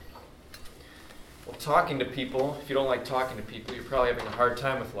talking to people, if you don't like talking to people, you're probably having a hard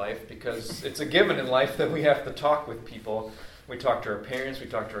time with life, because it's a given in life that we have to talk with people. We talk to our parents, we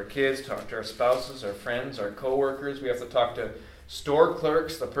talk to our kids, talk to our spouses, our friends, our coworkers. We have to talk to store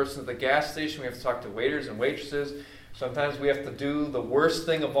clerks, the person at the gas station. We have to talk to waiters and waitresses. Sometimes we have to do the worst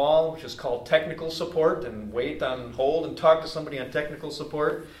thing of all, which is called technical support, and wait on hold and talk to somebody on technical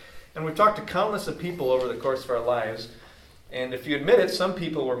support. And we've talked to countless of people over the course of our lives. And if you admit it, some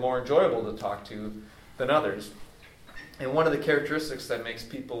people were more enjoyable to talk to than others. And one of the characteristics that makes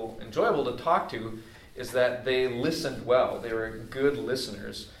people enjoyable to talk to is that they listened well. They were good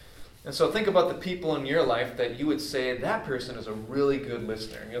listeners. And so think about the people in your life that you would say, that person is a really good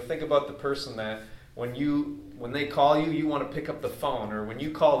listener. And you'll think about the person that when they call you, you want to pick up the phone. Or when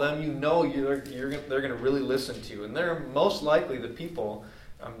you call them, you know they're going to really listen to you. And they're most likely the people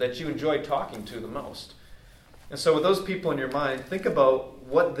that you enjoy talking to the most. And so with those people in your mind, think about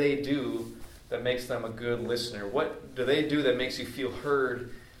what they do that makes them a good listener. What do they do that makes you feel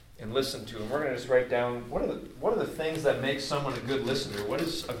heard and listened to? And we're going to just write down, what are the things that make someone a good listener? What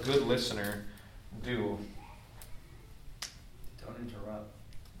does a good listener do? Don't interrupt.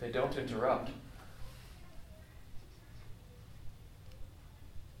 They don't interrupt.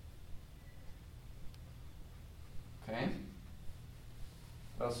 Okay.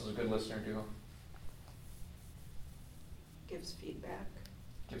 What else does a good listener do? Gives feedback.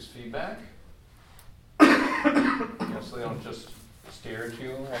 Gives feedback? So they don't just stare at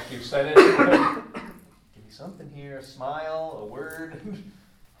you after you've said it. Give me something here, a smile, a word.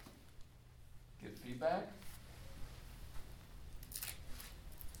 Give feedback.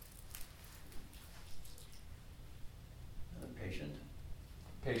 Patient.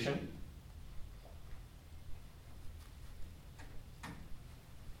 Patient.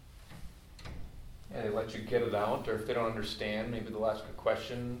 Yeah, they let you get it out, or if they don't understand, maybe they'll ask a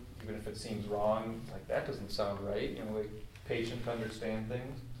question, even if it seems wrong, like that doesn't sound right. Like patient to understand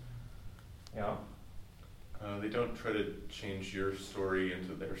things. Yeah. They don't try to change your story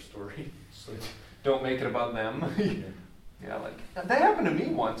into their story. So don't make it about them. Yeah, like, that happened to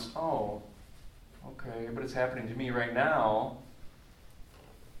me once. Oh, okay, but it's happening to me right now.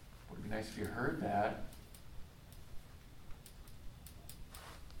 Would be nice if you heard that.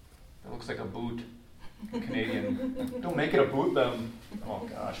 That looks like a boot. Canadian. Don't make it a boot them. Oh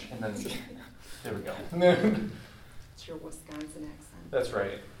gosh. And then there we go. It's your Wisconsin accent. That's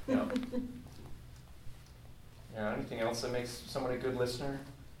right. Yeah. Yeah. Anything else that makes someone a good listener?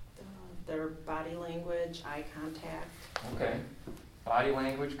 Their body language, eye contact. Okay. Body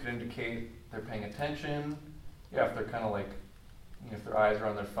language could indicate they're paying attention. Yeah, if they're kind of like, if their eyes are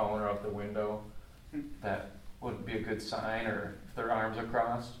on their phone or out the window, that would be a good sign. Or if their arms are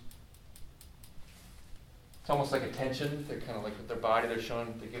crossed. It's almost like attention. They're kind of like with their body, they're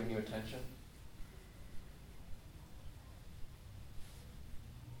giving you attention.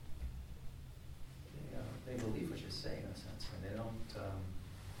 They believe what you say in a sense. I mean, they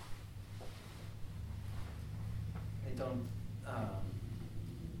don't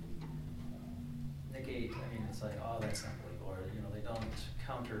negate. I mean, it's like, oh, that's not believable, or they don't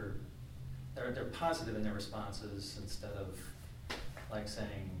counter. They're positive in their responses instead of like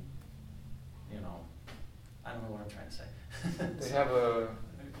saying, I don't know what I'm trying to say. They have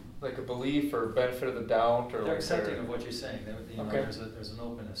a belief or benefit of the doubt, or they're accepting of what you're saying. Okay. There's an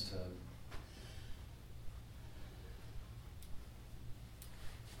openness to.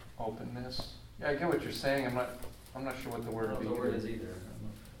 Openness. Yeah, I get what you're saying. I'm not sure what the word I don't know would what the be. word is either.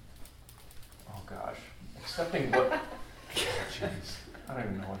 Oh gosh. Accepting what? Jeez. I don't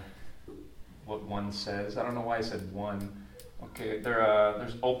even know what one says. I don't know why I said one. Okay,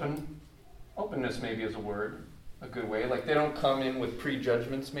 there's open. Openness maybe is a word, a good way. Like they don't come in with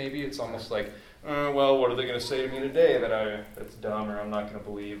prejudgments maybe. It's almost like, well, what are they going to say to me today that's dumb or I'm not going to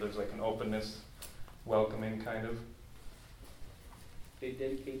believe? There's like an openness, welcoming kind of. They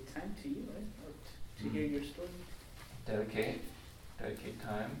dedicate time to you, right? Or to hear your story. Dedicate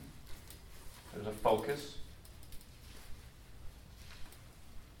time. There's a focus.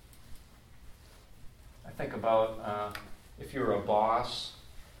 I think about if you were a boss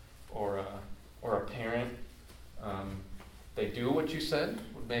or a parent, they do what you said,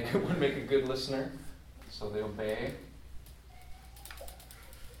 would make a good listener, so they obey.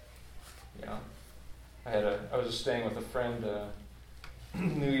 Yeah, I was just staying with a friend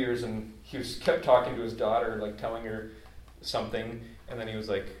New Year's, and he kept talking to his daughter, like telling her something, and then he was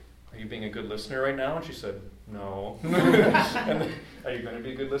like, "Are you being a good listener right now?" And she said, "No." And then, "Are you going to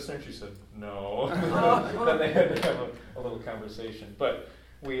be a good listener?" And she said, "No." Then they had to have a little conversation, but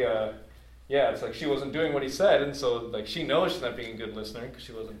we. Yeah, it's like she wasn't doing what he said, and so like she knows she's not being a good listener because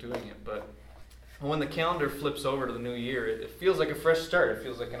she wasn't doing it. But And when the calendar flips over to the new year, it feels like a fresh start. It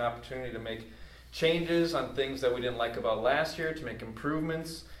feels like an opportunity to make changes on things that we didn't like about last year, to make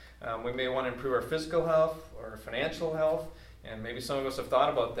improvements. We may want to improve our physical health or financial health, and maybe some of us have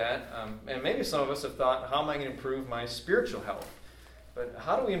thought about that. And maybe some of us have thought, how am I going to improve my spiritual health? But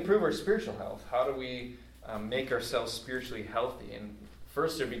how do we improve our spiritual health? How do we make ourselves spiritually healthy? And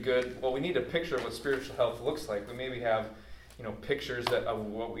first, it'd be good. Well, we need a picture of what spiritual health looks like. We maybe have, pictures of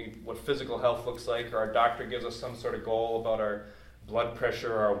what physical health looks like, or our doctor gives us some sort of goal about our blood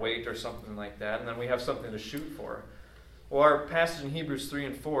pressure or our weight or something like that, and then we have something to shoot for. Well, our passage in Hebrews 3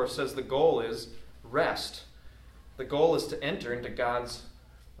 and 4 says the goal is rest. The goal is to enter into God's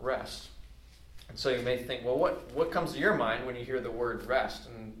rest. And so you may think, well, what comes to your mind when you hear the word rest?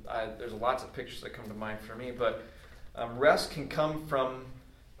 And there's lots of pictures that come to mind for me, but rest can come from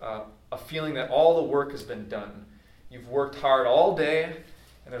a feeling that all the work has been done. You've worked hard all day,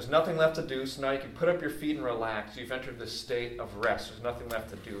 and there's nothing left to do, so now you can put up your feet and relax. You've entered this state of rest. There's nothing left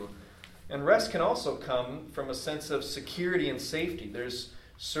to do. And rest can also come from a sense of security and safety. There's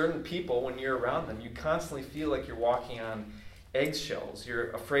certain people, when you're around them, you constantly feel like you're walking on eggshells.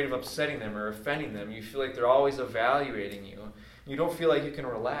 You're afraid of upsetting them or offending them. You feel like they're always evaluating you. You don't feel like you can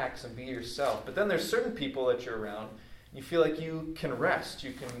relax and be yourself. But then there's certain people that you're around, you feel like you can rest.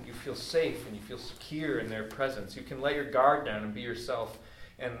 You feel safe and you feel secure in their presence. You can let your guard down and be yourself,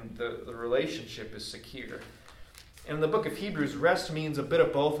 and the relationship is secure. And in the book of Hebrews, rest means a bit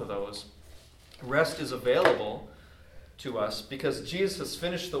of both of those. Rest is available to us because Jesus has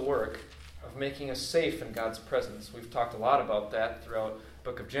finished the work of making us safe in God's presence. We've talked a lot about that throughout the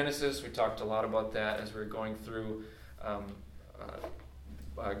book of Genesis. We talked a lot about that as we were going through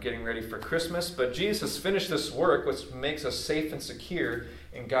getting ready for Christmas. But Jesus has finished this work, which makes us safe and secure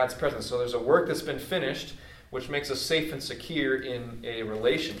in God's presence. So there's a work that's been finished, which makes us safe and secure in a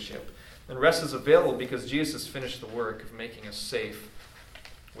relationship. And rest is available because Jesus has finished the work of making us safe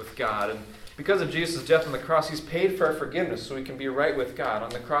with God. And because of Jesus' death on the cross, he's paid for our forgiveness so we can be right with God.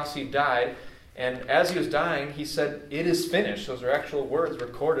 On the cross, he died, and as he was dying, he said, "It is finished." Those are actual words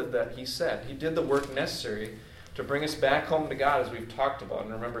recorded that he said. He did the work necessary to bring us back home to God, as we've talked about.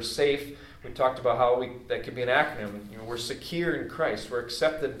 And remember, safe, we talked about how that could be an acronym. We're secure in Christ. We're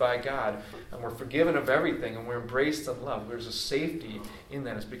accepted by God, and we're forgiven of everything, and we're embraced in love. There's a safety in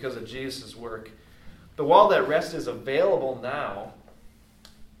that. It's because of Jesus' work. But while that rest is available now,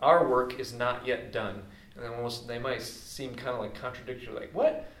 our work is not yet done. And they might seem kind of like contradictory, like,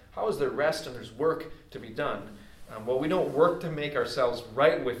 what? How is there rest and there's work to be done? Well, we don't work to make ourselves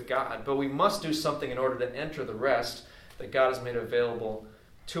right with God, but we must do something in order to enter the rest that God has made available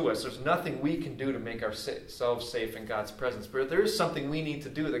to us. There's nothing we can do to make ourselves safe in God's presence, but there is something we need to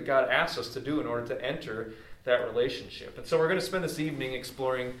do that God asks us to do in order to enter that relationship. And so we're going to spend this evening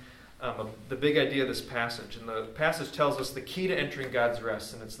exploring the big idea of this passage. And the passage tells us the key to entering God's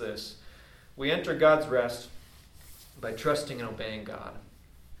rest, and it's this. We enter God's rest by trusting and obeying God.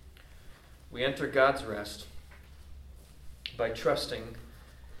 We enter God's rest by trusting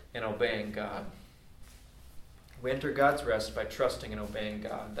and obeying God. We enter God's rest by trusting and obeying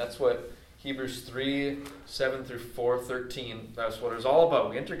God. That's what Hebrews 3, 7 through 4, 13, that's what it's all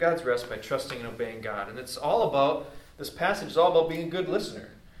about. We enter God's rest by trusting and obeying God. And it's all about, this passage is all about being a good listener.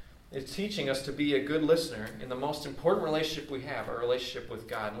 It's teaching us to be a good listener in the most important relationship we have, our relationship with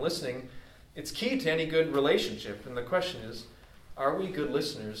God. And listening, it's key to any good relationship. And the question is, are we good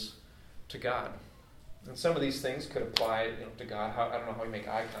listeners to God? And some of these things could apply to God. I don't know how we make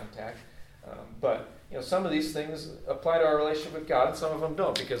eye contact. But some of these things apply to our relationship with God, and some of them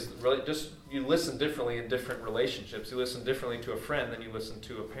don't, because really you listen differently in different relationships. You listen differently to a friend than you listen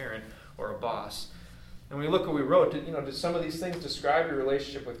to a parent or a boss. And when we look what we wrote, did some of these things describe your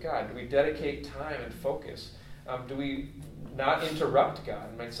relationship with God? Do we dedicate time and focus? Do we not interrupt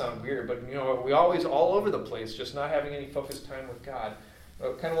God? It might sound weird, but are we always all over the place, just not having any focused time with God?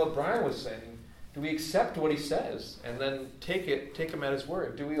 Kind of what Brian was saying. Do we accept what he says and then take him at his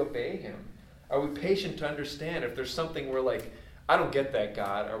word? Do we obey him? Are we patient to understand if there's something we're like, I don't get that,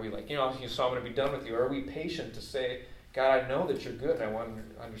 God? Are we like, so I'm going to be done with you? Or are we patient to say, God, I know that you're good and I want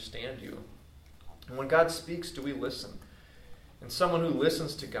to understand you? And when God speaks, do we listen? And someone who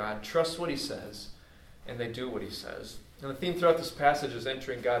listens to God trusts what he says, and they do what he says. And the theme throughout this passage is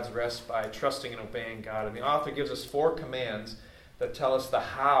entering God's rest by trusting and obeying God. And the author gives us 4 commands that tell us the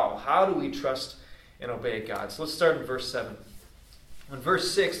how. How do we trust and obey God? So let's start in verse 7. In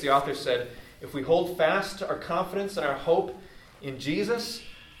verse 6, the author said, if we hold fast to our confidence and our hope in Jesus,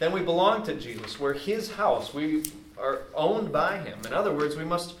 then we belong to Jesus. We're his house. We are owned by him. In other words, we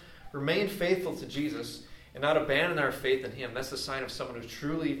must remain faithful to Jesus and not abandon our faith in him. That's the sign of someone who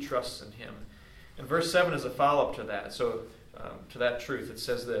truly trusts in him. And verse 7 is a follow-up to that. So, to that truth, it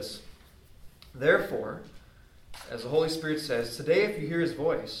says this: "Therefore, as the Holy Spirit says, today if you hear his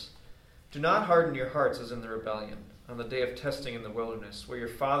voice, do not harden your hearts as in the rebellion, on the day of testing in the wilderness, where your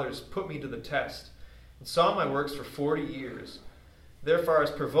fathers put me to the test, and saw my works for 40 years. Therefore I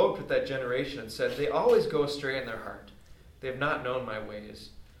was provoked with that generation, and said, they always go astray in their heart. They have not known my ways.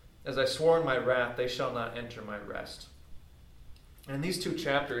 As I swore in my wrath, they shall not enter my rest." And in these two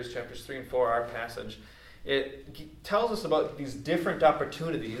chapters, chapters 3 and 4, our passage, it tells us about these different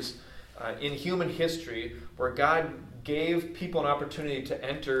opportunities in human history where God gave people an opportunity to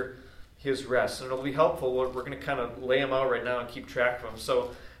enter his rest. And it'll be helpful. We're going to kind of lay them out right now and keep track of them.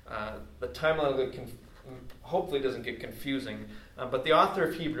 So the timeline hopefully doesn't get confusing. But the author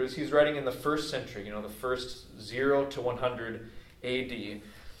of Hebrews, he's writing in the first century, the first 0 to 100 AD.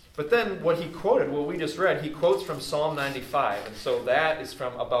 But then what he quoted, what we just read, he quotes from Psalm 95. And so that is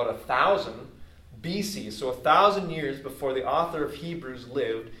from about 1000 BC. So 1,000 years before the author of Hebrews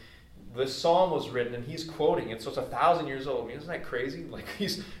lived, this psalm was written, and he's quoting it. So it's 1,000 years old. I mean, isn't that crazy? Like,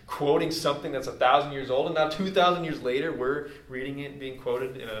 he's quoting something that's 1,000 years old, and now 2,000 years later, we're reading it being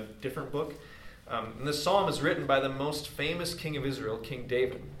quoted in a different book. And this psalm is written by the most famous king of Israel, King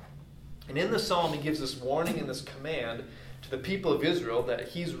David. And in the psalm, he gives this warning and this command to the people of Israel that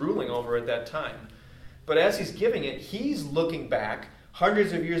he's ruling over at that time. But as he's giving it, he's looking back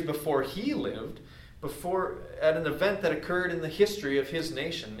hundreds of years before he lived, at an event that occurred in the history of his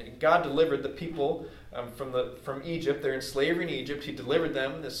nation. God delivered the people from Egypt. They're in slavery in Egypt. He delivered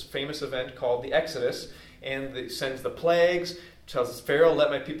them, this famous event called the Exodus, and he sends the plagues, tells Pharaoh,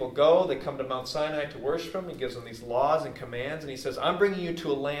 let my people go. They come to Mount Sinai to worship him. He gives them these laws and commands, and he says, I'm bringing you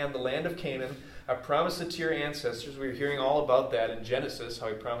to a land, the land of Canaan. I promised it to your ancestors. We were hearing all about that in Genesis, how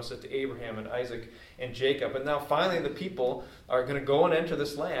he promised it to Abraham and Isaac and Jacob. And now finally the people are going to go and enter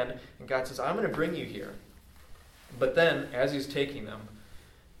this land, and God says, I'm going to bring you here. But then, as he's taking them,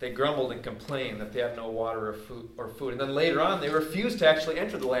 they grumbled and complained that they have no water or food. And then later on, they refused to actually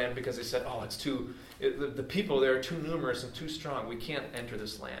enter the land because they said, the people there are too numerous and too strong. We can't enter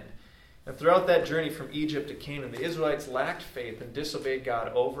this land. And throughout that journey from Egypt to Canaan, the Israelites lacked faith and disobeyed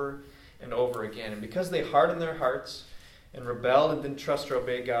God over and over again. And because they hardened their hearts and rebelled and didn't trust or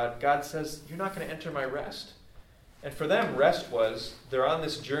obey God, God says, you're not going to enter my rest. And for them, rest was, they're on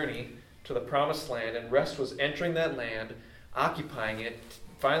this journey to the promised land, and rest was entering that land, occupying it,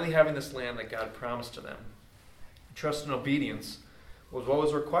 finally having this land that God promised to them. Trust and obedience was what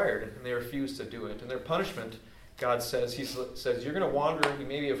was required, and they refused to do it. And their punishment, God says, he says, you're going to wander. You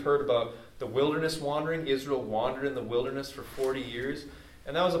maybe have heard about the wilderness wandering. Israel wandered in the wilderness for 40 years.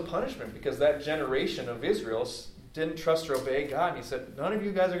 And that was a punishment because that generation of Israel didn't trust or obey God. And he said, none of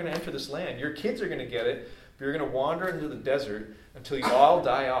you guys are going to enter this land. Your kids are going to get it, but you're going to wander into the desert until you all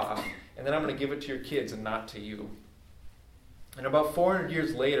die off. And then I'm going to give it to your kids and not to you. And about 400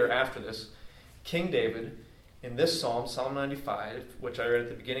 years later after this, King David, in this psalm, Psalm 95, which I read at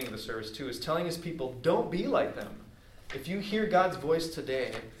the beginning of the service too, is telling his people, don't be like them. If you hear God's voice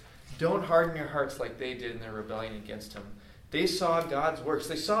today, don't harden your hearts like they did in their rebellion against him. They saw God's works.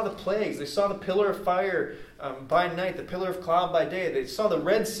 They saw the plagues. They saw the pillar of fire by night, the pillar of cloud by day. They saw the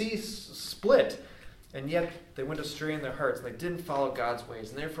Red Sea split. And yet they went astray in their hearts, and they didn't follow God's ways.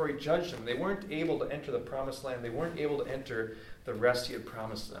 And therefore he judged them. They weren't able to enter the promised land. They weren't able to enter the rest he had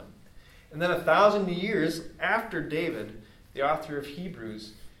promised them. And then 1,000 years after David, the author of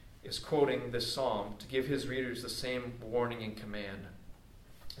Hebrews is quoting this psalm to give his readers the same warning and command.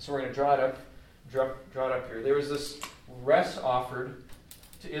 So we're going to draw it up here. There was this rest offered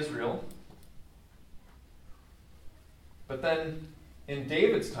to Israel. But then in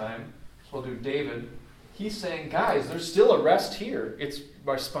David's time, so we'll do David, he's saying, guys, there's still a rest here. It's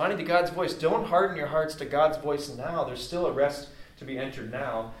responding to God's voice. Don't harden your hearts to God's voice now. There's still a rest to be entered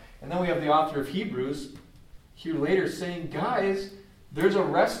now. And then we have the author of Hebrews here later saying, guys, there's a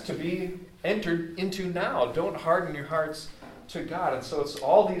rest to be entered into now. Don't harden your hearts to God. And so it's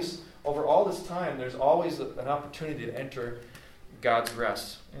over all this time, there's always an opportunity to enter God's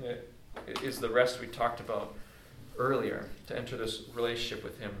rest. And it is the rest we talked about earlier, to enter this relationship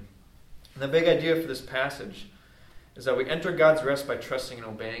with him. And the big idea for this passage is that we enter God's rest by trusting and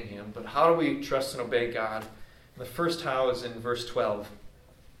obeying him. But how do we trust and obey God? And the first how is in verse 12.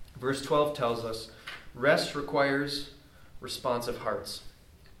 Verse 12 tells us, rest requires responsive hearts.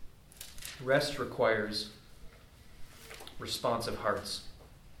 Rest requires responsive hearts.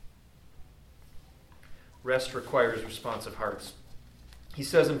 Rest requires responsive hearts. He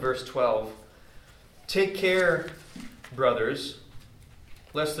says in verse 12, take care, brothers,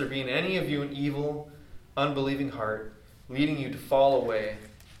 lest there be in any of you an evil, unbelieving heart, leading you to fall away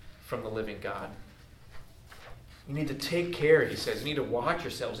from the living God. You need to take care, he says. You need to watch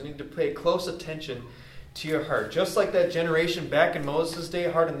yourselves. You need to pay close attention to your heart. Just like that generation back in Moses' day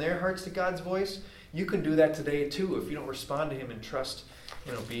hardened their hearts to God's voice, you can do that today too if you don't respond to him in trust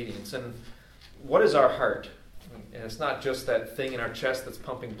and obedience. And what is our heart? And it's not just that thing in our chest that's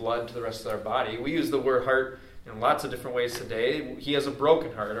pumping blood to the rest of our body. We use the word heart in lots of different ways today. He has a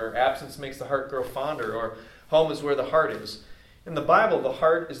broken heart, or absence makes the heart grow fonder, or home is where the heart is. In the Bible, the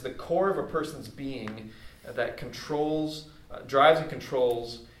heart is the core of a person's being that controls, drives and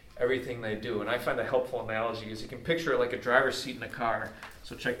controls everything they do. And I find a helpful analogy is you can picture it like a driver's seat in a car.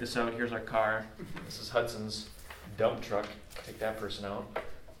 So check this out. Here's our car. This is Hudson's dump truck. Take that person out.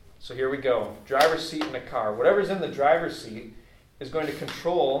 So here we go. Driver's seat in a car. Whatever's in the driver's seat is going to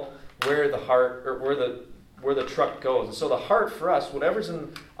control where the heart, or where the truck goes. And so the heart for us, whatever's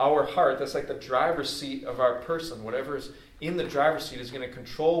in our heart, that's like the driver's seat of our person. Whatever's in the driver's seat is going to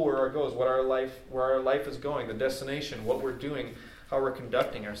control where it goes, where our life is going, the destination, what we're doing, how we're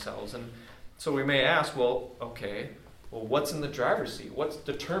conducting ourselves. And so we may ask, well, what's in the driver's seat? What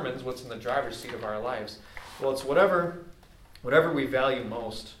determines what's in the driver's seat of our lives? Well, it's whatever we value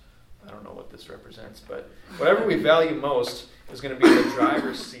most. I don't know what this represents, but whatever we value most is going to be the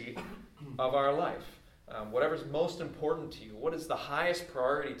driver's seat of our life. Whatever's most important to you, what is the highest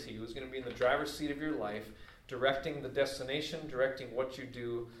priority to you, is going to be in the driver's seat of your life, directing the destination, directing what you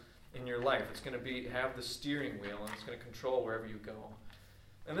do in your life. It's going to have the steering wheel, and it's going to control wherever you go.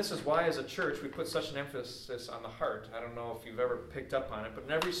 And this is why, as a church, we put such an emphasis on the heart. I don't know if you've ever picked up on it, but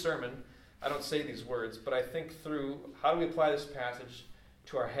in every sermon, I don't say these words, but I think through how do we apply this passage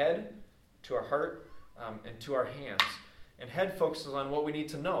to our head, to our heart, and to our hands. And head focuses on what we need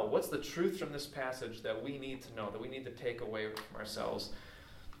to know. What's the truth from this passage that we need to know, that we need to take away from ourselves?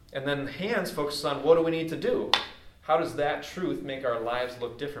 And then hands focuses on what do we need to do? How does that truth make our lives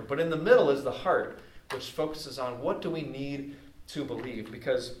look different? But in the middle is the heart, which focuses on what do we need to believe?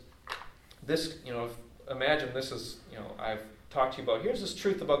 Because this, imagine this is, I've talked to you about, here's this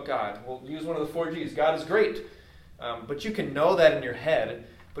truth about God. We'll use one of the 4 Gs. God is great. But you can know that in your head,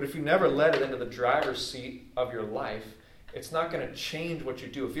 but if you never let it into the driver's seat of your life, it's not going to change what you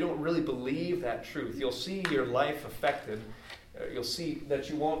do. If you don't really believe that truth, you'll see your life affected. You'll see that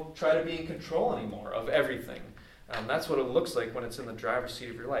you won't try to be in control anymore of everything. That's what it looks like when it's in the driver's seat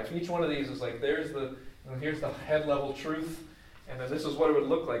of your life. Each one of these is like, here's the head level truth, and then this is what it would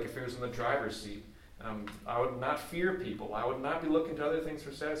look like if it was in the driver's seat. I would not fear people. I would not be looking to other things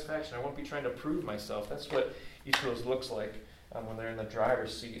for satisfaction. I won't be trying to prove myself. That's what each of those looks like when they're in the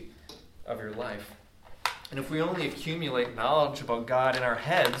driver's seat of your life. And if we only accumulate knowledge about God in our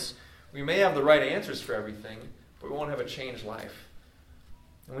heads, we may have the right answers for everything, but we won't have a changed life.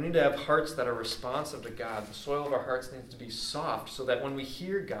 And we need to have hearts that are responsive to God. The soil of our hearts needs to be soft so that when we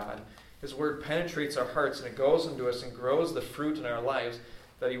hear God, His Word penetrates our hearts and it goes into us and grows the fruit in our lives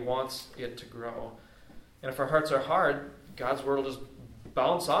that He wants it to grow. And if our hearts are hard, God's Word will just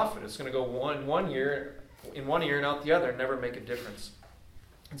bounce off it. It's going to go in one ear and out the other and never make a difference.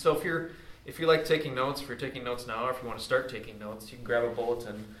 And so if you like taking notes, if you're taking notes now, or if you want to start taking notes, you can grab a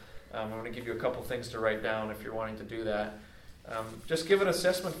bulletin. I'm going to give you a couple things to write down if you're wanting to do that. Just give an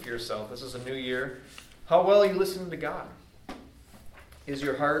assessment for yourself. This is a new year. How well are you listening to God? Is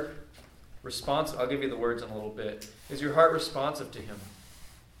your heart responsive? I'll give you the words in a little bit. Is your heart responsive to Him?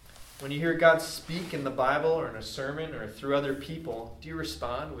 When you hear God speak in the Bible or in a sermon or through other people, do you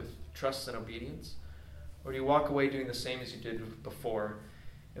respond with trust and obedience? Or do you walk away doing the same as you did before?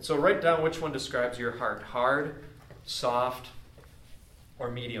 And so write down which one describes your heart. Hard, soft,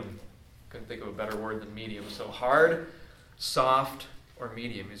 or medium. Couldn't think of a better word than medium. So hard, soft, or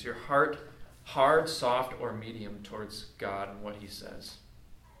medium. Is your heart hard, soft, or medium towards God and what He says?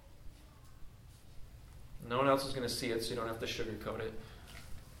 No one else is going to see it, so you don't have to sugarcoat it.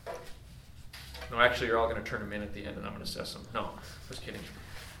 No, actually, you're all going to turn them in at the end, and I'm going to assess them. No, just kidding.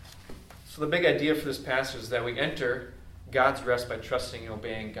 So the big idea for this passage is that we enter God's rest by trusting and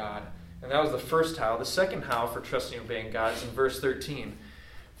obeying God. And that was the first how. The second how for trusting and obeying God is in verse 13.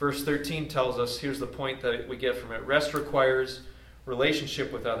 Verse 13 tells us, here's the point that we get from it. Rest requires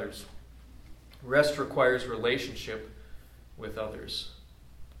relationship with others. Rest requires relationship with others.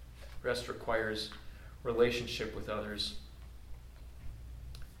 Rest requires relationship with others.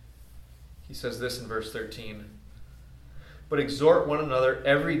 He says this in verse 13. But exhort one another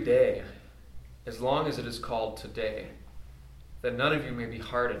every day, as long as it is called today, that none of you may be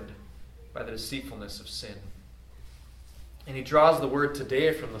hardened by the deceitfulness of sin. And he draws the word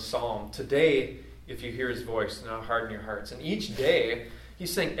today from the psalm. Today, if you hear His voice, do not harden your hearts. And each day,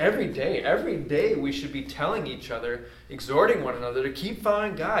 He's saying every day we should be telling each other, exhorting one another to keep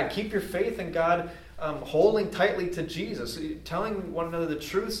following God, keep your faith in God, holding tightly to Jesus, telling one another the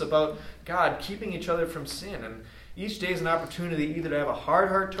truths about God, keeping each other from sin. And each day is an opportunity either to have a hard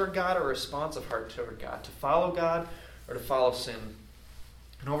heart toward God or a responsive heart toward God, to follow God or to follow sin.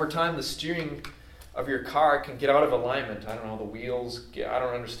 And over time, the steering of your car can get out of alignment. I don't know, the wheels, I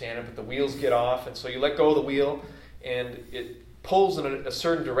don't understand it, but the wheels get off, and so you let go of the wheel, and it pulls in a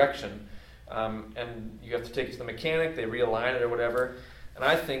certain direction. And you have to take it to the mechanic, they realign it or whatever. And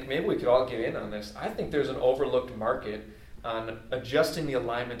I think maybe we could all get in on this. I think there's an overlooked market on adjusting the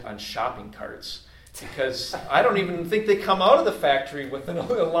alignment on shopping carts. Because I don't even think they come out of the factory with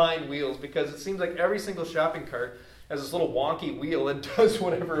aligned wheels, because it seems like every single shopping cart has this little wonky wheel that does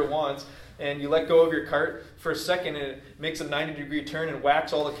whatever it wants. And you let go of your cart for a second and it makes a 90-degree turn and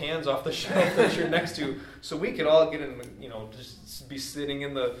whacks all the cans off the shelf that you're next to. So we could all get in, just be sitting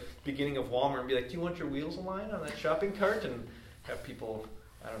in the beginning of Walmart and be like, do you want your wheels aligned on that shopping cart? And have people,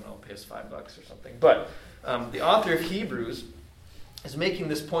 I don't know, pay us $5 or something. But the author of Hebrews is making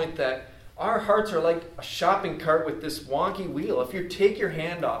this point that our hearts are like a shopping cart with this wonky wheel. If you take your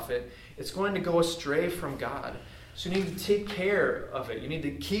hand off it, it's going to go astray from God. So you need to take care of it. You need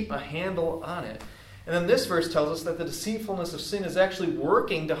to keep a handle on it. And then this verse tells us that the deceitfulness of sin is actually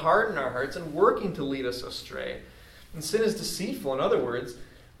working to harden our hearts and working to lead us astray. And sin is deceitful. In other words,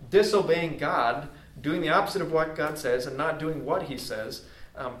 disobeying God, doing the opposite of what God says and not doing what he says,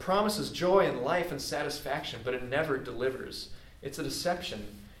 promises joy and life and satisfaction, but it never delivers. It's a deception.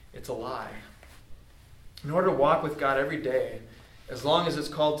 It's a lie. In order to walk with God every day, as long as it's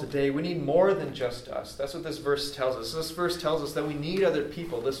called today, we need more than just us. That's what this verse tells us. This verse tells us that we need other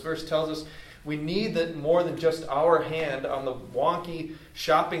people. This verse tells us we need that more than just our hand on the wonky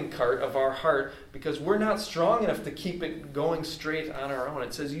shopping cart of our heart, because we're not strong enough to keep it going straight on our own.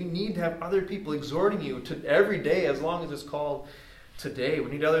 It says you need to have other people exhorting you to every day as long as it's called today.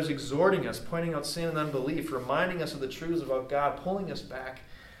 We need others exhorting us, pointing out sin and unbelief, reminding us of the truths about God, pulling us back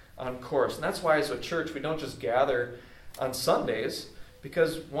on course. And that's why as a church we don't just gather on Sundays,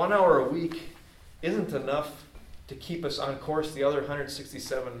 because 1 hour a week isn't enough to keep us on course the other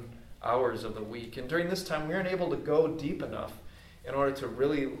 167 hours of the week. And during this time we aren't able to go deep enough in order to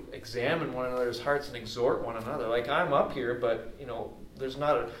really examine one another's hearts and exhort one another. Like I'm up here, but there's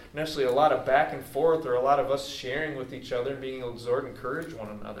not necessarily a lot of back and forth or a lot of us sharing with each other and being able to exhort and encourage one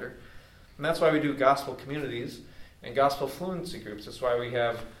another. And that's why we do gospel communities and gospel fluency groups. That's why we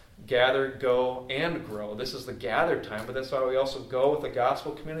have gather, go, and grow. This is the gather time, but that's why we also go with a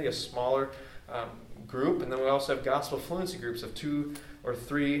gospel community, a smaller group, and then we also have gospel fluency groups of 2 or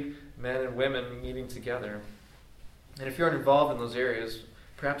 3 men and women meeting together. And if you're involved in those areas,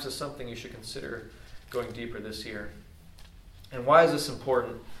 perhaps it's something you should consider going deeper this year. And why is this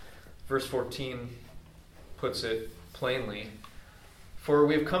important? Verse 14 puts it plainly. For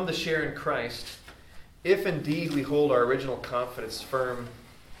we have come to share in Christ, if indeed we hold our original confidence firm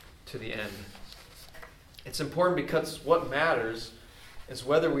to the end. It's important because what matters is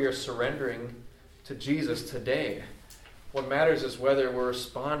whether we are surrendering to Jesus today. What matters is whether we're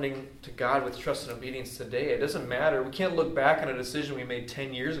responding to God with trust and obedience today. It doesn't matter. We can't look back on a decision we made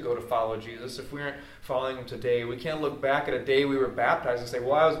 10 years ago to follow Jesus if we aren't following him today. We can't look back at a day we were baptized and say,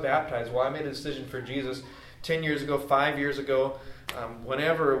 well, I was baptized. Well, I made a decision for Jesus 10 years ago, 5 years ago,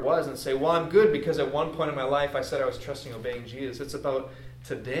 whenever it was, and say, well, I'm good because at one point in my life I said I was trusting, obeying Jesus. It's about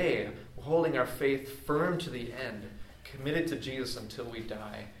today, holding our faith firm to the end, committed to Jesus until we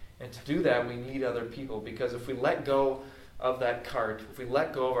die. And to do that, we need other people, because if we let go of that cart, if we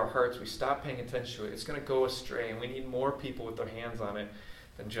let go of our hearts, we stop paying attention to it, it's going to go astray, and we need more people with their hands on it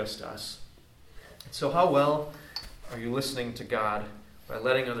than just us. And so how well are you listening to God by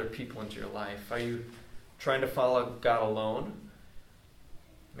letting other people into your life? Are you trying to follow God alone?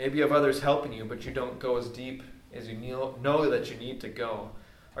 Maybe you have others helping you, but you don't go as deep as you know that you need to go.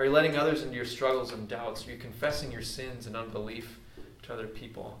 Are you letting others into your struggles and doubts? Are you confessing your sins and unbelief to other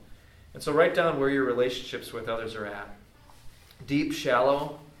people? And so write down where your relationships with others are at. Deep,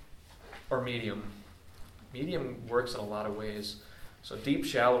 shallow, or medium. Medium works in a lot of ways. So deep,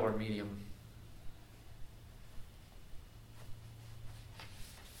 shallow, or medium.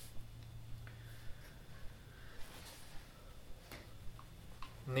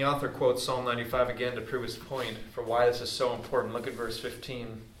 And the author quotes Psalm 95 again to prove his point for why this is so important. Look at verse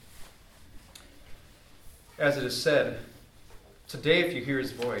 15. As it is said, today if you hear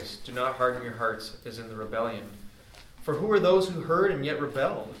his voice, do not harden your hearts as in the rebellion. For who are those who heard and yet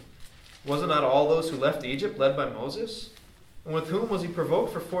rebelled? Was it not all those who left Egypt led by Moses? And with whom was he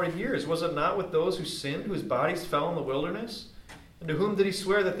provoked for 40 years? Was it not with those who sinned, whose bodies fell in the wilderness? And to whom did he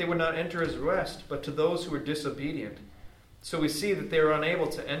swear that they would not enter his rest, but to those who were disobedient? So we see that they were unable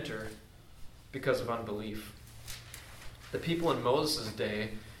to enter because of unbelief. The people in Moses'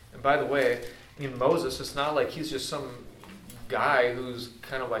 day, and by the way, in Moses, it's not like he's just some guy who's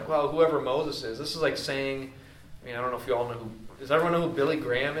kind of like, well, whoever Moses is. This is like saying, I don't know if you all know does everyone know who Billy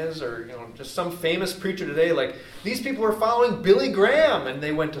Graham is? Or, just some famous preacher today, like, these people are following Billy Graham and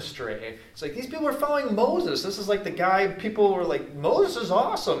they went astray. It's like, these people are following Moses. This is like the guy, people were like, Moses is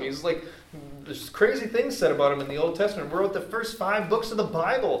awesome. He's like, there's crazy things said about him in the Old Testament. We wrote the first 5 books of the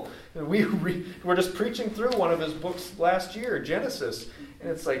Bible. And we're just preaching through one of his books last year, Genesis. And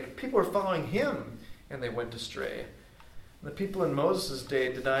it's like, people are following him and they went astray. And the people in Moses'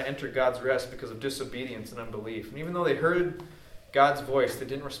 day did not enter God's rest because of disobedience and unbelief. And even though they heard God's voice, they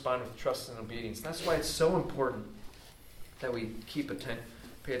didn't respond with trust and obedience. And that's why it's so important that we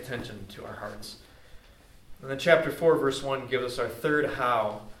pay attention to our hearts. And then chapter 4, verse 1 gives us our third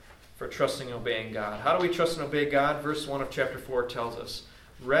how for trusting and obeying God. How do we trust and obey God? Verse 1 of chapter 4 tells us,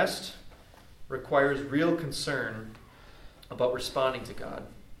 rest requires real concern about responding to God.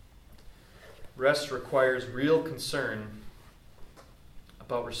 Rest requires real concern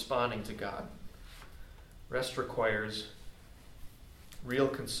about responding to God. Rest requires real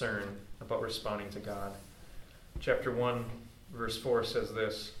concern about responding to God. Chapter 1, verse 4 says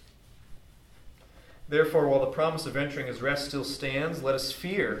this, therefore, while the promise of entering his rest still stands, let us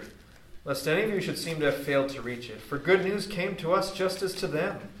fear, lest any of you should seem to have failed to reach it. For good news came to us just as to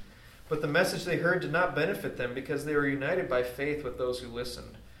them. But the message they heard did not benefit them because they were united by faith with those who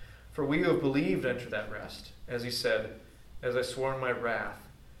listened. For we who have believed enter that rest. As he said, as I swore in my wrath,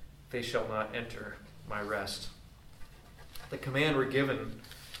 they shall not enter my rest. The command we're given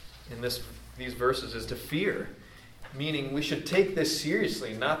in these verses is to fear, meaning we should take this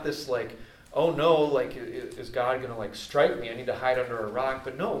seriously, not this like, oh no, like is God going to like strike me? I need to hide under a rock.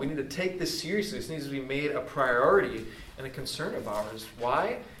 But no, we need to take this seriously. This needs to be made a priority and a concern of ours.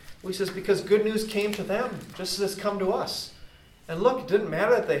 Why? Well, he says because good news came to them, just as it's come to us. And look, it didn't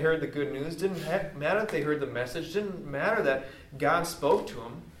matter that they heard the good news, didn't matter that they heard the message, didn't matter that God spoke to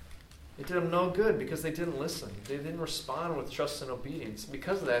them. It did them no good because they didn't listen. They didn't respond with trust and obedience.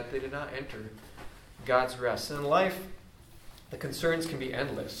 Because of that, they did not enter God's rest. And in life, the concerns can be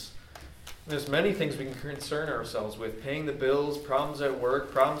endless. There's many things we can concern ourselves with. Paying the bills, problems at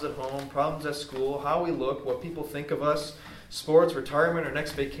work, problems at home, problems at school, how we look, what people think of us, sports, retirement, our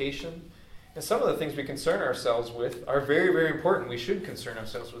next vacation. And some of the things we concern ourselves with are very, very important. We should concern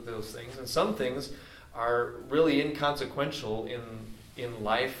ourselves with those things. And some things are really inconsequential in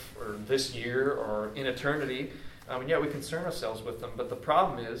life or this year or in eternity. And yet we concern ourselves with them. But the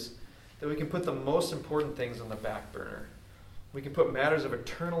problem is that we can put the most important things on the back burner. We can put matters of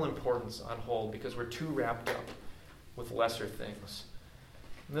eternal importance on hold because we're too wrapped up with lesser things.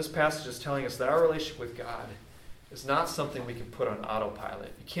 And this passage is telling us that our relationship with God is not something we can put on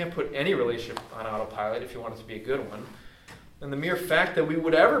autopilot. You can't put any relationship on autopilot if you want it to be a good one. And the mere fact that we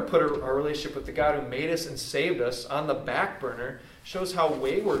would ever put our relationship with the God who made us and saved us on the back burner shows how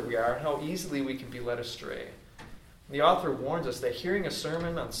wayward we are and how easily we can be led astray. The author warns us that hearing a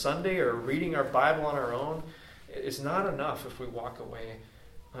sermon on Sunday or reading our Bible on our own is not enough if we walk away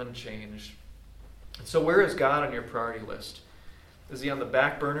unchanged. And so where is God on your priority list? Is he on the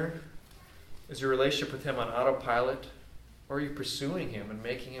back burner? Is your relationship with him on autopilot? Or are you pursuing him and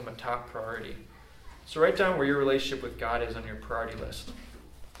making him a top priority? So write down where your relationship with God is on your priority list.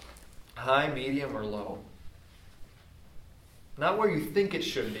 High, medium, or low. Not where you think it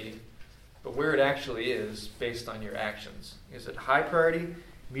should be, but where it actually is based on your actions. Is it high priority,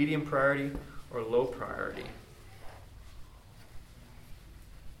 medium priority, or low priority?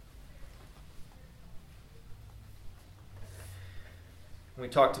 We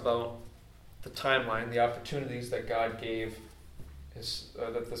talked about the timeline, the opportunities that God gave,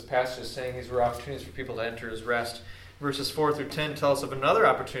 that this passage is saying these were opportunities for people to enter his rest. Verses 4 through 10 tell us of another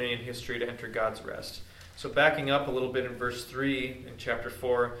opportunity in history to enter God's rest. So backing up a little bit in verse 3 in chapter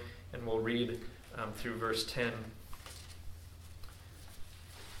 4, and we'll read through verse 10.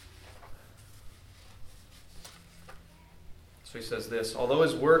 So he says this, although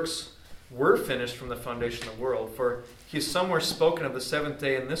his works were finished from the foundation of the world, for he is somewhere spoken of the seventh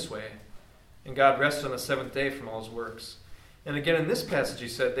day in this way, and God rested on the seventh day from all his works. And again in this passage he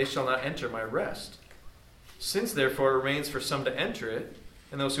said, they shall not enter my rest. Since therefore it remains for some to enter it,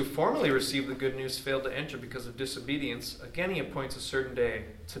 and those who formerly received the good news failed to enter because of disobedience, again he appoints a certain day,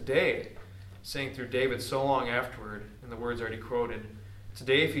 today, saying through David so long afterward, in the words already quoted,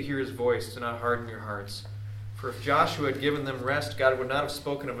 today if you hear his voice, do not harden your hearts. For if Joshua had given them rest, God would not have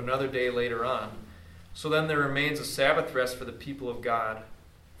spoken of another day later on. So then there remains a Sabbath rest for the people of God.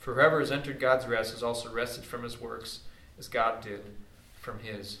 For whoever has entered God's rest has also rested from his works, as God did from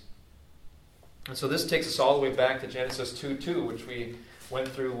his. And so this takes us all the way back to Genesis 2:2, which we went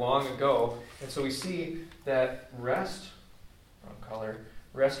through long ago. And so we see that rest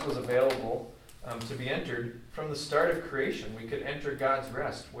was available to be entered from the start of creation. We could enter God's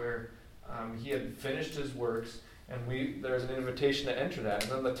rest where he had finished his works, and there's an invitation to enter that.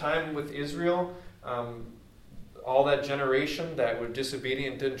 And then the time with Israel, all that generation that were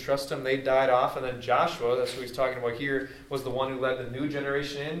disobedient, didn't trust him, they died off. And then Joshua, that's what he's talking about here, was the one who led the new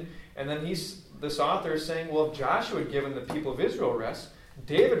generation in. And then this author is saying, well, if Joshua had given the people of Israel rest,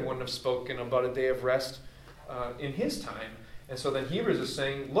 David wouldn't have spoken about a day of rest in his time. And so then Hebrews is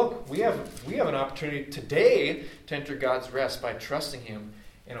saying, look, we have an opportunity today to enter God's rest by trusting him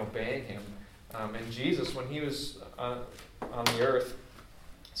and obeying him. And Jesus, when he was on the earth,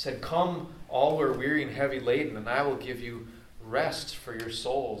 said, come, all who are weary and heavy laden, and I will give you rest for your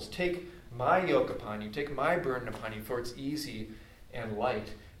souls. Take my yoke upon you, take my burden upon you, for it's easy and light.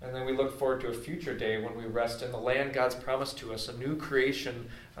 And then we look forward to a future day when we rest in the land God's promised to us, a new creation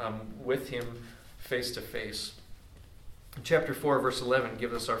with him face to face. Chapter 4, verse 11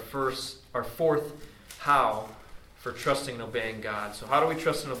 gives us our fourth how for trusting and obeying God. So how do we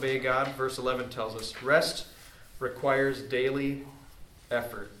trust and obey God? Verse 11 tells us, rest requires daily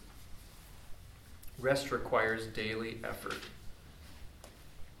effort. Rest requires daily effort.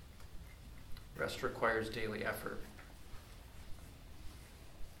 Rest requires daily effort.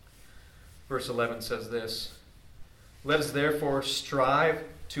 Verse 11 says this, let us therefore strive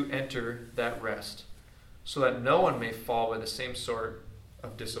to enter that rest, so that no one may fall by the same sort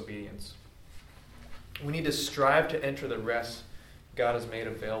of disobedience. We need to strive to enter the rest God has made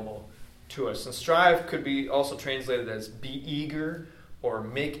available to us. And strive could be also translated as be eager or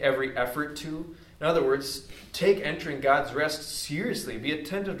make every effort to. In other words, take entering God's rest seriously. Be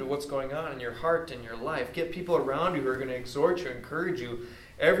attentive to what's going on in your heart and your life. Get people around you who are going to exhort you, encourage you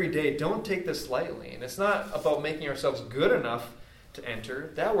every day. Don't take this lightly. And it's not about making ourselves good enough to enter.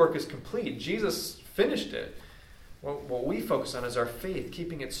 That work is complete. Jesus finished it. What we focus on is our faith,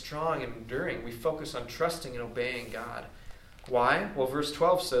 keeping it strong and enduring. We focus on trusting and obeying God. Why? Well, verse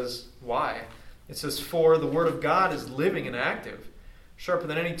 12 says, why? It says, for the word of God is living and active, sharper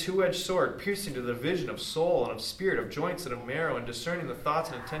than any two-edged sword, piercing to the division of soul and of spirit, of joints and of marrow, and discerning the thoughts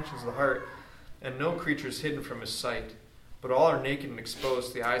and intentions of the heart. And no creature is hidden from his sight, but all are naked and exposed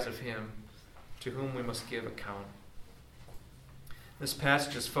to the eyes of him to whom we must give account. This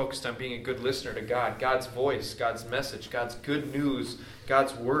passage is focused on being a good listener to God, God's voice, God's message, God's good news,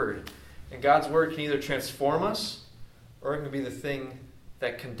 God's word. And God's word can either transform us or it can be the thing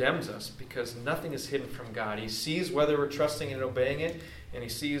that condemns us, because nothing is hidden from God. He sees whether we're trusting and obeying it, and he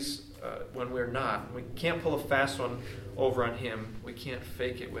sees when we're not. We can't pull a fast one over on him. We can't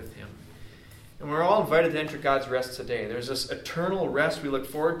fake it with him. And we're all invited to enter God's rest today. There's this eternal rest we look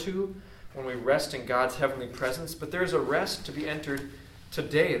forward to when we rest in God's heavenly presence, but there's a rest to be entered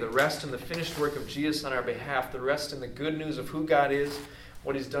today, the rest in the finished work of Jesus on our behalf, the rest in the good news of who God is,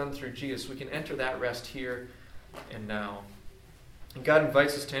 what he's done through Jesus. We can enter that rest here and now. And God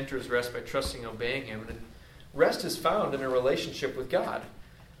invites us to enter his rest by trusting and obeying him. And rest is found in a relationship with God.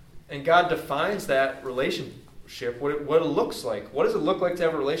 And God defines that relationship, what it looks like. What does it look like to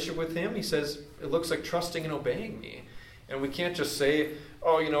have a relationship with him? He says, it looks like trusting and obeying me. And we can't just say,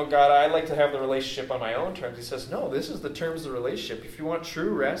 oh, God, I'd like to have the relationship on my own terms. He says, no, this is the terms of the relationship. If you want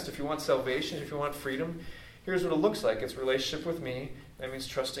true rest, if you want salvation, if you want freedom, here's what it looks like. It's a relationship with me. That means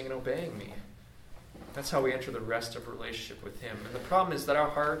trusting and obeying me. That's how we enter the rest of a relationship with him. And the problem is that our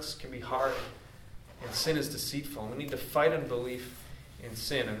hearts can be hard, and sin is deceitful. And we need to fight unbelief in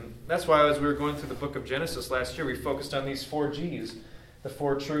sin. And that's why as we were going through the book of Genesis last year, we focused on these 4 G's, the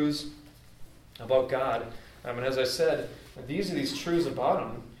 4 truths about God. And as I said, these are these truths about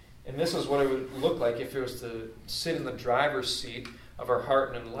him, and this is what it would look like if it was to sit in the driver's seat of our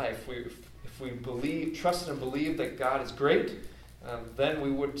heart and in life. If we trusted and believed that God is great, then we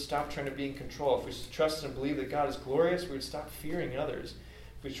would stop trying to be in control. If we trusted and believed that God is glorious, we would stop fearing others.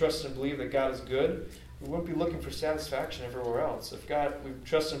 If we trusted and believed that God is good, we wouldn't be looking for satisfaction everywhere else. If we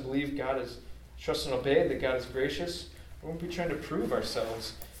trust and believe trust and obey that God is gracious, we won't be trying to prove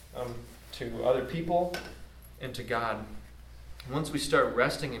ourselves to other people and to God. Once we start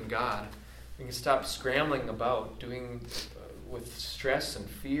resting in God, we can stop scrambling about, doing with stress and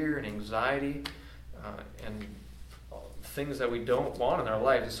fear and anxiety and things that we don't want in our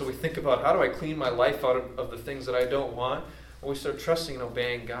lives. And so we think about, how do I clean my life out of the things that I don't want? Well, we start trusting and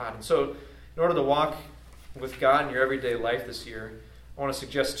obeying God. And so in order to walk with God in your everyday life this year, I want to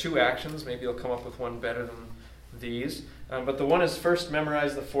suggest 2 actions. Maybe you'll come up with one better than these. But the one is first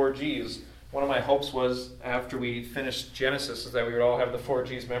memorize the 4 Gs. One of my hopes was after we finished Genesis is that we would all have the 4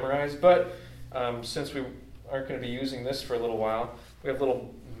 Gs memorized. But since we aren't going to be using this for a little while, we have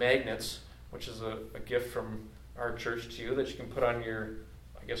little magnets, which is a gift from our church to you that you can put on your,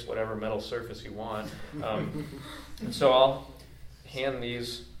 I guess, whatever metal surface you want. And so I'll hand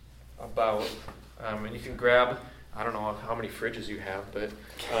these about, and you can grab, I don't know how many fridges you have, but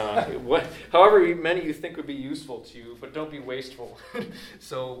however many you think would be useful to you, but don't be wasteful.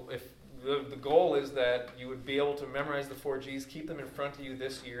 So if the goal is that you would be able to memorize the 4 Gs, keep them in front of you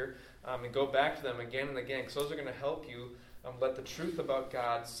this year, and go back to them again and again, because those are going to help you let the truth about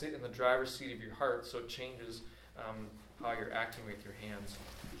God sit in the driver's seat of your heart so it changes how you're acting with your hands.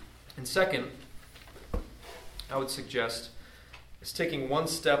 And second, I would suggest is taking one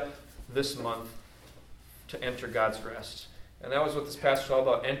step this month to enter God's rest. And that was what this passage was all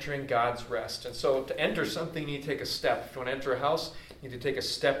about, entering God's rest. And so to enter something, you need to take a step. If you want to enter a house, you need to take a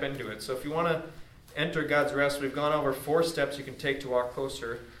step into it. So if you want to enter God's rest, we've gone over 4 steps you can take to walk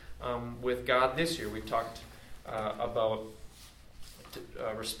closer with God this year. We've talked about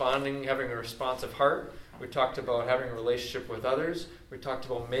responding, having a responsive heart. We talked about having a relationship with others. We talked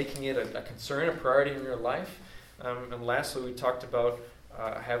about making it a concern, a priority in your life. And lastly, we talked about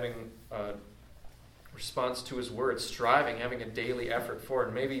having a response to His Word, striving, having a daily effort for it.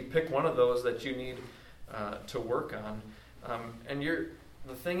 And maybe pick one of those that you need to work on. And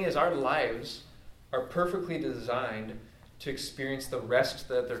the thing is, our lives are perfectly designed to experience the rest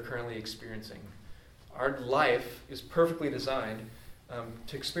that they're currently experiencing. Our life is perfectly designed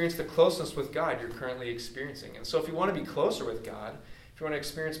to experience the closeness with God you're currently experiencing. And so if you want to be closer with God, if you want to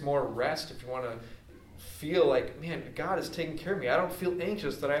experience more rest, if you want to feel like, man, God is taking care of me. I don't feel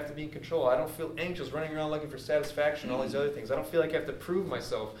anxious that I have to be in control. I don't feel anxious running around looking for satisfaction, all these other things. I don't feel like I have to prove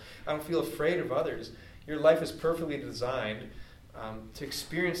myself. I don't feel afraid of others. Your life is perfectly designed to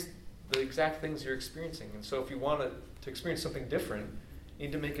experience the exact things you're experiencing. And so if you want to experience something different, you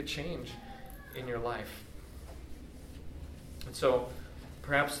need to make a change in your life. And so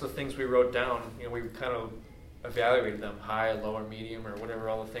perhaps the things we wrote down, we kind of evaluated them, high, low, or medium, or whatever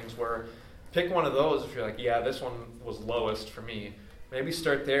all the things were. Pick one of those if you're like, yeah, this one was lowest for me. Maybe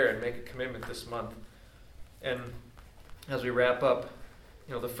start there and make a commitment this month. And as we wrap up,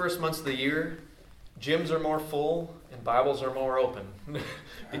 the first months of the year, gyms are more full and Bibles are more open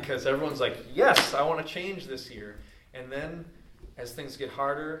because everyone's like, yes, I want to change this year. And then as things get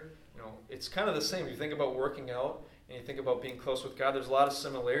harder, it's kind of the same. You think about working out and you think about being close with God, there's a lot of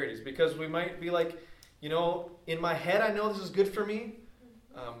similarities because we might be like, in my head I know this is good for me,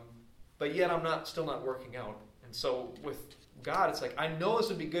 but yet I'm still not working out. And so with God, it's like, I know this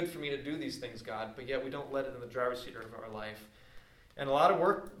would be good for me to do these things, God, but yet we don't let it in the driver's seat of our life. And a lot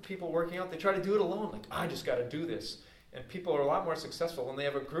of people working out, they try to do it alone. Like, I just got to do this. And people are a lot more successful when they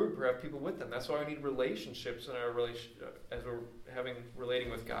have a group or have people with them. That's why we need relationships in our as we're relating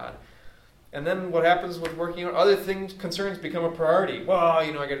with God. And then what happens with working out? Other concerns become a priority. Well,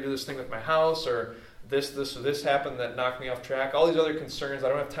 I got to do this thing with my house, or this happened that knocked me off track. All these other concerns, I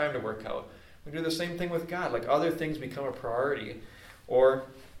don't have time to work out. We do the same thing with God. Like, other things become a priority. Or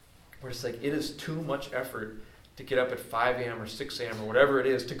we're just like, it is too much effort to get up at 5 a.m. or 6 a.m. or whatever it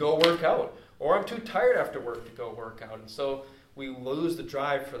is to go work out. Or I'm too tired after work to go work out. And so we lose the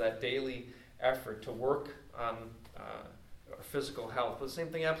drive for that daily effort to work on our physical health. But the same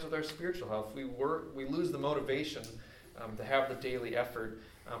thing happens with our spiritual health. We lose the motivation to have the daily effort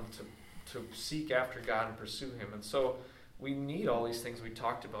to seek after God and pursue Him. And so we need all these things we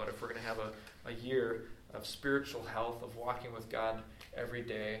talked about if we're going to have a year of spiritual health, of walking with God every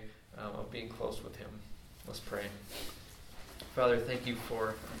day, of being close with Him. Let's pray. Father, thank you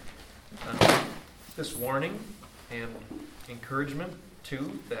for this warning and encouragement,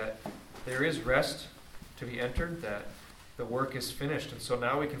 too, that there is rest to be entered, that the work is finished, and so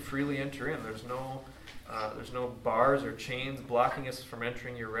now we can freely enter in. There's no bars or chains blocking us from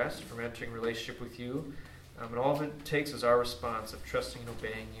entering your rest, from entering relationship with you. And all of it takes is our response of trusting and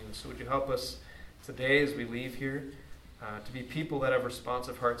obeying you. So would you help us today as we leave here to be people that have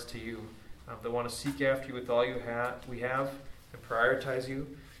responsive hearts to you, that want to seek after you with all we have and prioritize you.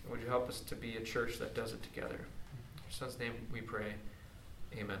 And would you help us to be a church that does it together? In your Son's name we pray.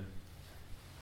 Amen.